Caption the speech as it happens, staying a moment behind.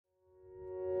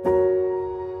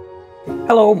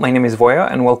Hello, my name is Voya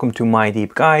and welcome to My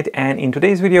Deep Guide, and in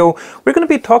today's video we're going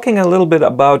to be talking a little bit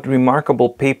about Remarkable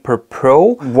Paper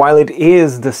Pro. While it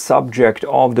is the subject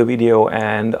of the video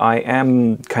and I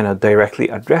am kind of directly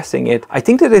addressing it, I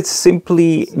think that it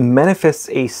simply manifests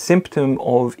a symptom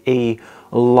of a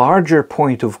larger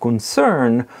point of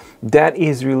concern that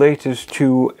is related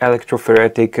to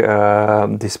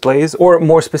electrophoretic displays, or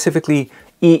more specifically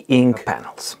e-ink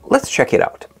panels. Let's check it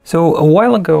out. So a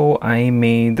while ago I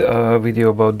made a video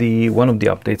about one of the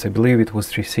updates, I believe it was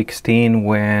 3.16,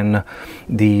 when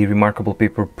the Remarkable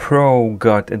Paper Pro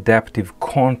got adaptive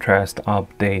contrast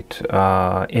update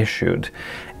issued.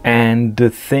 And the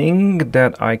thing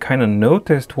that I kind of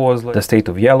noticed was the state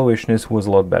of yellowishness was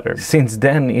a lot better. Since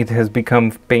then it has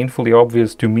become painfully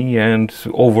obvious to me, and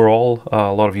overall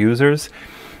a lot of users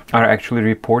are actually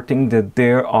reporting that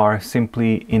there are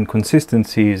simply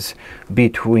inconsistencies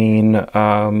between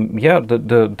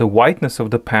the whiteness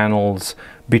of the panels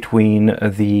between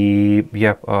the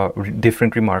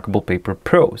different Remarkable Paper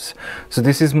Pros. So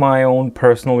this is my own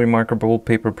personal Remarkable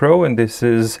Paper Pro, and this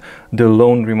is the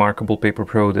lone Remarkable Paper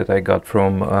Pro that I got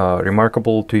from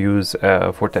Remarkable to use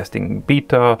for testing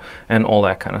beta and all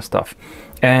that kind of stuff.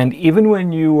 And even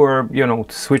when you are,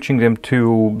 switching them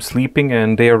to sleeping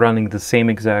and they are running the same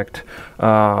exact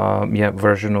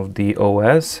version of the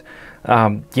OS,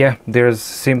 there's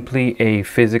simply a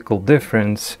physical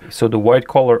difference. So the white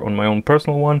color on my own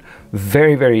personal one,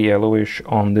 very, very yellowish.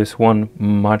 On this one,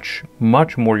 much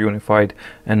more unified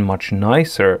and much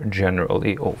nicer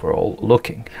generally overall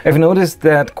looking. I've noticed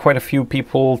that quite a few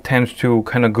people tend to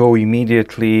kind of go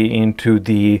immediately into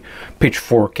the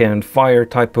pitchfork and fire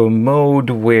type of mode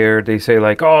where they say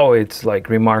like, oh, it's like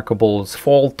Remarkable's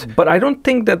fault. But I don't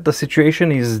think that the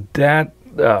situation is that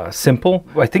simple.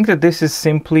 I think that this is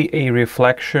simply a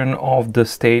reflection of the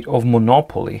state of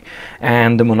monopoly,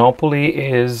 and the monopoly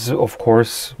is of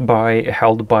course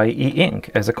held by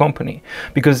e-ink as a company,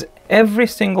 because every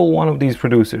single one of these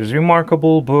producers,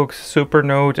 Remarkable, Books,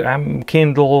 Supernote,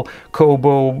 Kindle,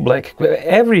 Kobo, like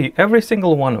every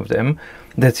single one of them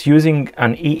that's using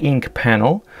an e-ink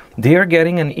panel, they are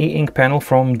getting an e-ink panel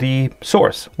from the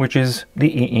source, which is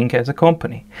the e-ink as a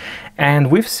company.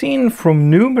 And we've seen from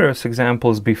numerous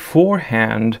examples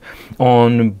beforehand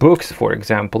on Books, for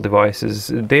example,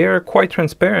 devices, they are quite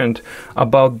transparent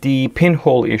about the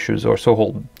pinhole issues, or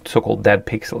so-called dead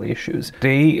pixel issues.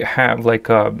 They have like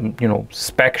a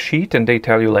spec sheet, and they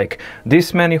tell you like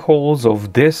this many holes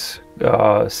of this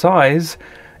size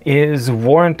is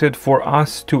warranted for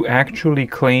us to actually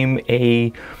claim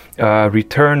a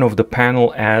return of the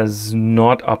panel as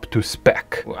not up to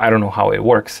spec. I don't know how it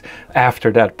works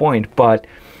after that point, but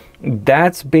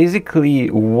that's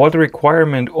basically what the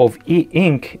requirement of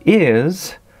e-ink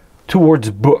is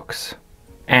towards Books,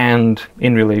 and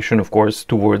in relation, of course,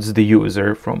 towards the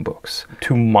user from Books.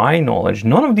 To my knowledge,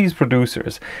 none of these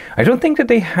producers, I don't think that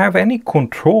they have any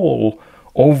control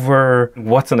over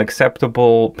what's an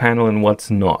acceptable panel and what's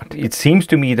not. It seems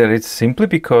to me that it's simply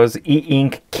because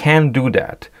e-ink can do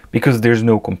that, because there's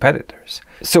no competitors.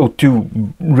 So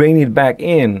to rein it back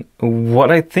in, what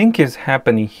I think is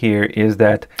happening here is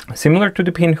that similar to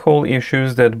the pinhole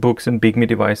issues that Books and Big Me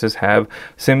devices have,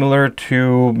 similar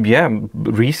to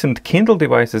recent Kindle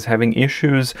devices having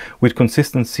issues with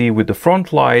consistency with the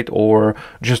front light, or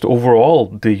just overall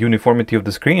the uniformity of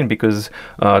the screen, because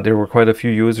there were quite a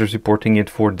few users reporting it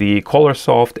for the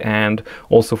ColorSoft and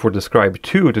also for the Scribe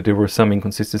 2, that there were some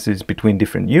inconsistencies between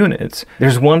different units.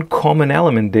 There's one common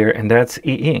element there, and that's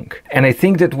e-ink. And I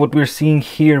think that what we're seeing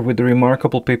here with the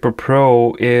Remarkable Paper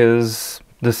Pro is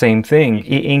the same thing.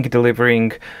 E-ink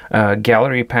delivering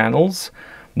gallery panels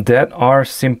that are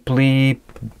simply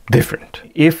different.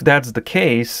 If that's the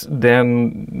case,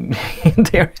 then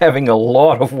they're having a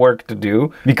lot of work to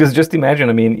do, because just imagine,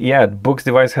 Books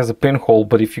device has a pinhole,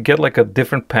 but if you get like a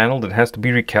different panel that has to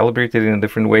be recalibrated in a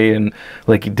different way and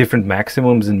like different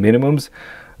maximums and minimums,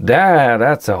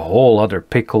 that's a whole other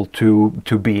pickle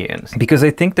to be in. Because I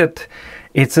think that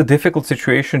it's a difficult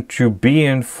situation to be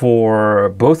in for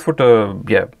both for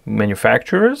the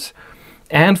manufacturers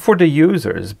and for the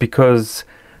users, because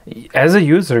as a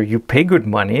user you pay good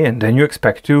money and then you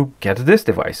expect to get this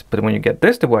device, but when you get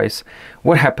this device,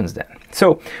 what happens then?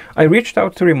 So I reached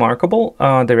out to Remarkable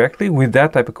directly with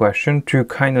that type of question to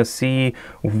kind of see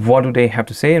what do they have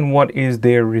to say and what is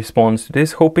their response to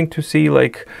this, hoping to see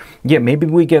like yeah, maybe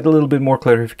we get a little bit more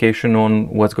clarification on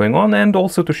what's going on, and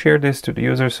also to share this to the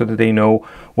users so that they know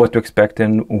what to expect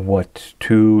and what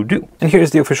to do. And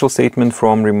here's the official statement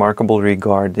from Remarkable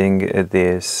regarding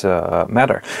this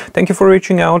matter. Thank you for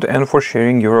reaching out and for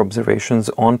sharing your observations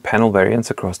on panel variance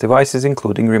across devices,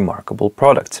 including Remarkable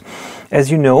products.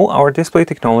 As you know, our display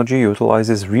technology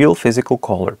utilizes real physical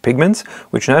color pigments,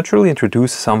 which naturally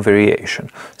introduce some variation,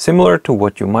 similar to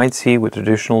what you might see with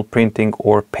traditional printing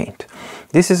or paint.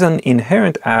 This is an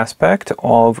inherent aspect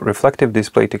of reflective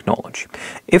display technology.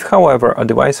 If, however, a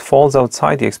device falls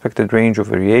outside the expected range of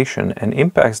variation and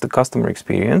impacts the customer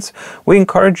experience, we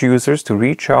encourage users to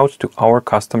reach out to our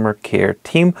customer care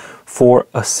team for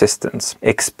assistance.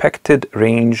 Expected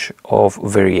range of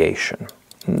variation.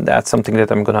 That's something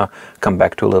that I'm gonna come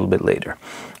back to a little bit later.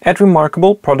 At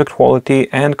Remarkable, product quality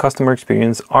and customer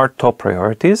experience are top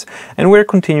priorities, and we're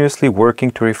continuously working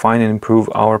to refine and improve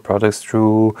our products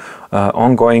through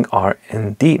ongoing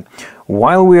R&D.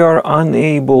 While we are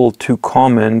unable to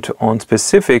comment on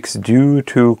specifics due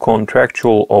to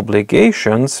contractual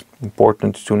obligations,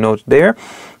 important to note there,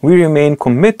 we remain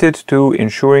committed to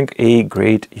ensuring a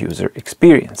great user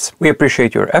experience. We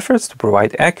appreciate your efforts to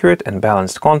provide accurate and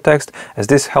balanced context, as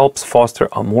this helps foster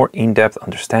a more in-depth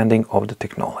understanding of the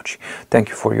technology. Thank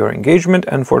you for your engagement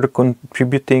and for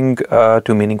contributing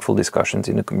to meaningful discussions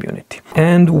in the community.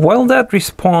 And while that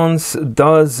response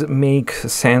does make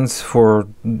sense for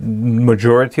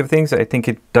majority of things, I think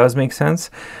it does make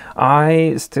sense,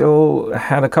 I still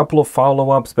had a couple of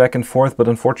follow-ups back and forth, but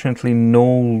unfortunately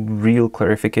no real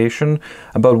clarification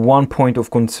about one point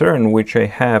of concern which I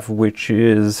have, which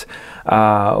is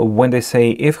when they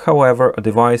say, if however a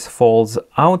device falls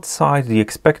outside the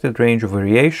expected range of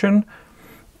variation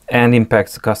and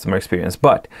impacts the customer experience.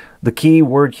 But the key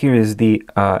word here is the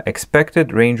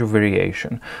expected range of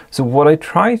variation. So what I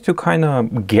try to kind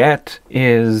of get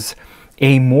is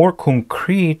a more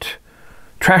concrete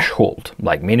threshold,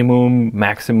 like minimum,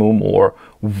 maximum, or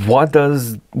what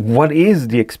is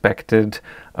the expected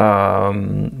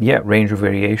range of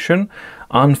variation.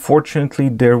 Unfortunately,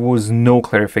 there was no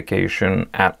clarification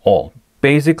at all.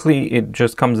 Basically, it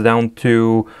just comes down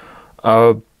to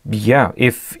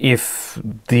if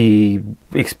the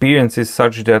experience is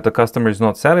such that the customer is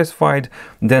not satisfied,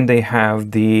 then they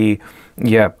have the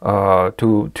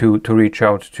to reach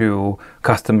out to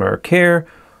customer care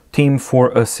team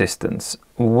for assistance,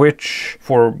 which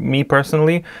for me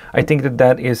personally, I think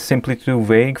that is simply too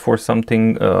vague for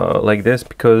something like this,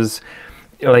 because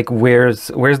like where's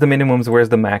the minimums, where's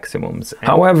the maximums.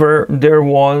 However, there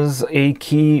was a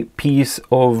key piece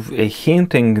of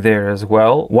hinting there as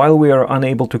well, while we are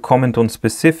unable to comment on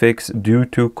specifics due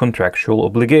to contractual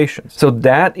obligations. So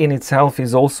that in itself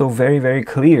is also very, very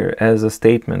clear as a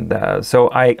statement. So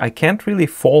I can't really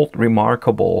fault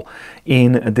Remarkable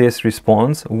in this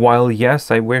response, while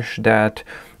yes, I wish that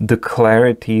the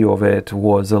clarity of it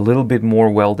was a little bit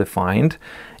more well defined.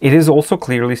 It is also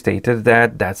clearly stated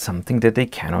that that's something that they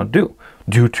cannot do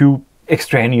due to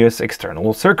extraneous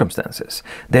external circumstances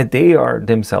that they are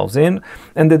themselves in,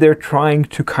 and that they're trying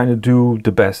to kind of do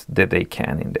the best that they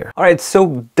can in there. All right,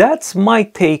 so that's my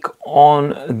take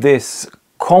on this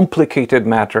complicated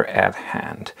matter at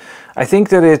hand. I think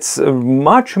that it's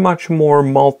much, much more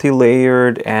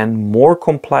multi-layered and more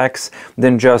complex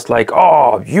than just like,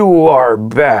 oh, you are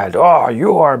bad, oh,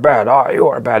 you are bad, oh, you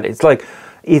are bad. It's like,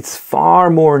 it's far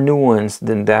more nuanced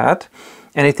than that.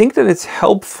 And I think that it's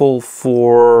helpful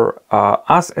for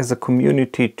us as a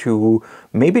community to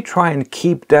maybe try and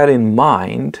keep that in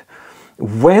mind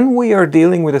when we are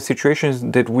dealing with the situations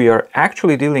that we are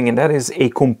actually dealing in, that is a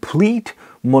complete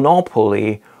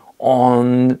monopoly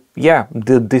on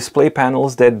the display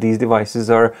panels that these devices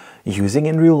are using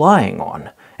and relying on.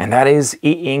 And that is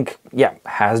e-ink,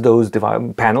 has those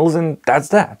panels, and that's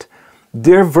that.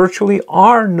 There virtually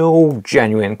are no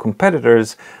genuine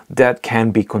competitors that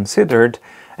can be considered,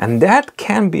 and that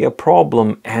can be a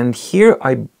problem. And here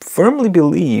I firmly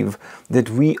believe that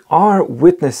we are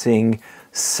witnessing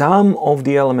some of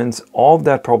the elements of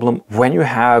that problem when you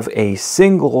have a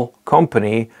single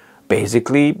company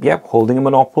basically, holding a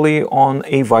monopoly on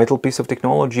a vital piece of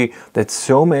technology that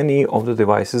so many of the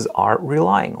devices are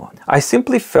relying on. I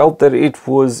simply felt that it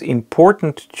was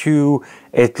important to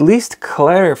at least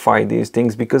clarify these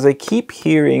things, because I keep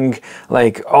hearing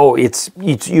like, oh, it's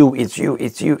you,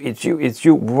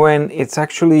 when it's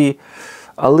actually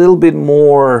a little bit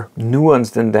more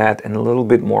nuanced than that and a little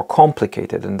bit more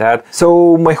complicated than that.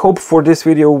 So my hope for this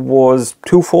video was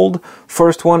twofold.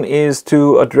 First one is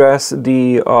to address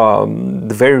the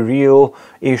very real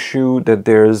issue that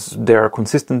there are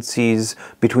consistencies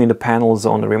between the panels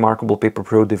on the Remarkable Paper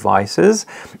Pro devices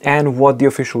and what the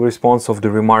official response of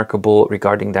the Remarkable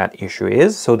regarding that issue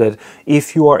is, so that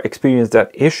if you are experiencing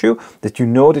that issue, that you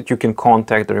know that you can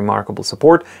contact the Remarkable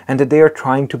support and that they are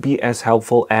trying to be as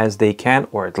helpful as they can,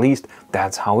 or at least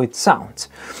that's how it sounds.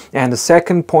 And the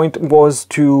second point was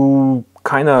to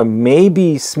kind of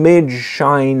maybe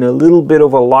shine a little bit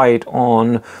of a light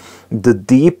on the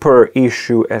deeper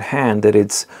issue at hand, that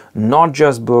it's not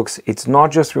just books, it's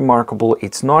not just Remarkable,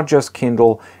 it's not just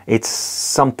Kindle, it's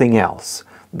something else.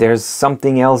 There's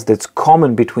something else that's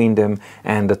common between them,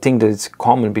 and the thing that is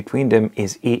common between them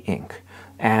is e-ink.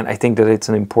 And I think that it's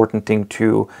an important thing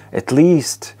to at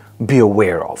least be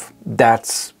aware of.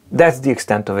 That's the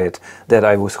extent of it that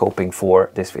I was hoping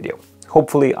for this video.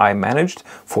 Hopefully I managed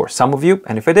for some of you,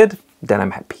 and if I did, then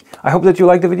I'm happy. I hope that you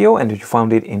liked the video and that you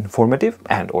found it informative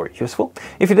and or useful.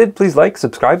 If you did, please like,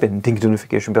 subscribe, and ding the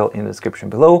notification bell in the description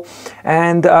below.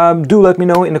 And do let me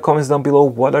know in the comments down below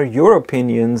what are your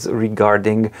opinions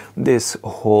regarding this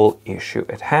whole issue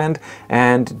at hand.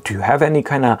 And do you have any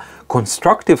kind of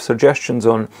constructive suggestions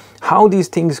on how these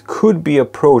things could be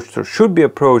approached or should be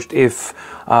approached if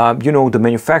you know, the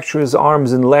manufacturer's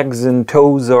arms and legs and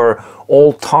toes are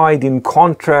all tied in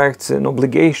contracts and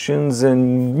obligations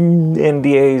and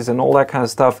NDAs and all that kind of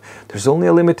stuff? There's only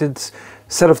a limited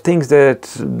set of things that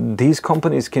these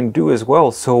companies can do as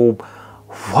well. So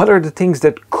what are the things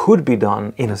that could be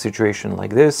done in a situation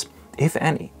like this, if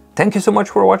any? Thank you so much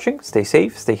for watching. Stay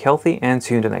safe, stay healthy, and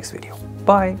see you in the next video.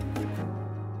 Bye!